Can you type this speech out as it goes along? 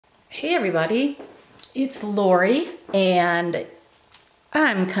Hey everybody, it's Lori and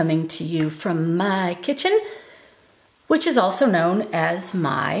I'm coming to you from my kitchen, which is also known as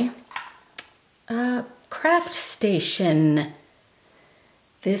my craft station.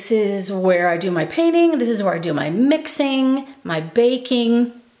 This is where I do my painting, this is where I do my mixing, my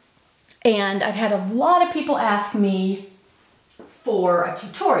baking, and I've had a lot of people ask me for a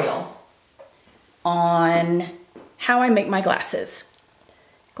tutorial on how I make my glasses.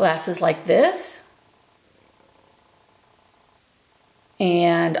 Glasses like this,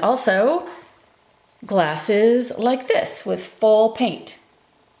 and also glasses like this with full paint.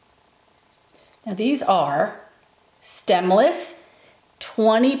 Now these are stemless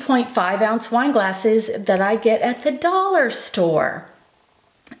 20.5 ounce wine glasses that I get at the dollar store.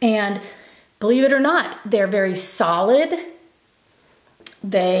 And believe it or not, they're very solid.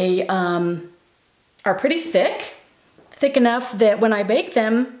 They are pretty thick enough that when I bake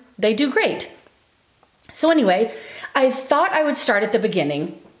them, they do great. So anyway, I thought I would start at the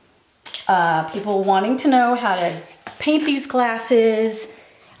beginning. People wanting to know how to paint these glasses,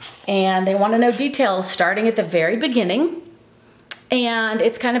 and they want to know details starting at the very beginning. And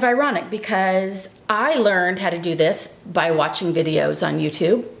it's kind of ironic because I learned how to do this by watching videos on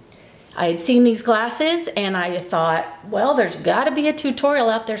YouTube. I had seen these glasses and I thought, well, there's got to be a tutorial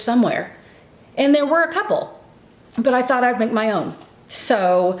out there somewhere. And there were a couple. But I thought I'd make my own.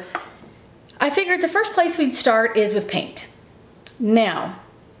 So I figured the first place we'd start is with paint. Now,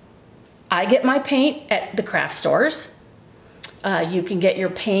 I get my paint at the craft stores. You can get your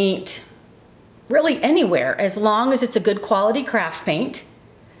paint really anywhere as long as it's a good quality craft paint.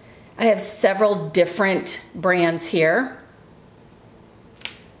 I have several different brands here.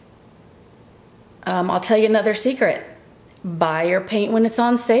 I'll tell you another secret. Buy your paint when it's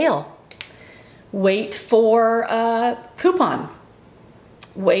on sale. Wait for a coupon.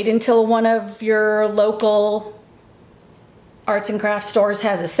 Wait until one of your local arts and crafts stores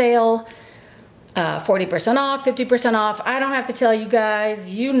has a sale. 40% off, 50% off. I don't have to tell you guys,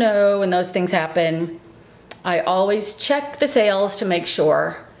 you know when those things happen. I always check the sales to make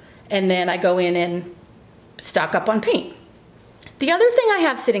sure, and then I go in and stock up on paint. The other thing I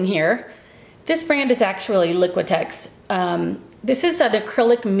have sitting here, this brand is actually Liquitex. This is an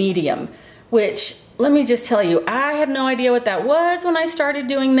acrylic medium, which, let me just tell you, I had no idea what that was when I started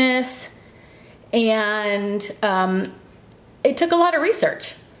doing this, and it took a lot of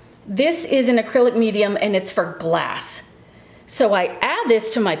research. This is an acrylic medium and it's for glass. So I add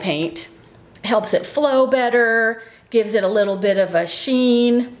this to my paint, helps it flow better, gives it a little bit of a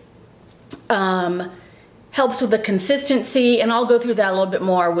sheen, helps with the consistency, and I'll go through that a little bit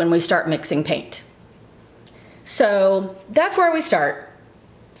more when we start mixing paint. So that's where we start.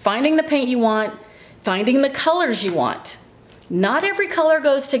 Finding the paint you want, finding the colors you want. Not every color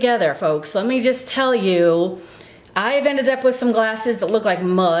goes together, folks. Let me just tell you, I've ended up with some glasses that look like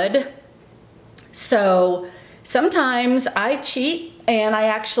mud. So sometimes I cheat and I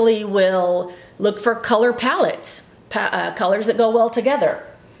actually will look for color palettes, colors that go well together.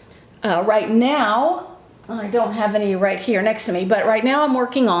 Right now, I don't have any right here next to me, but right now I'm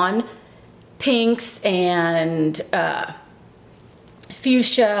working on pinks and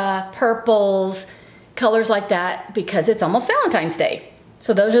fuchsia, purples, colors like that, because it's almost Valentine's Day.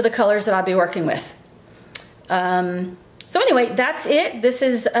 So those are the colors that I'll be working with. So anyway, that's it. This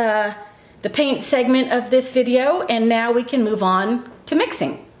is the paint segment of this video, and now we can move on to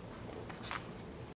mixing.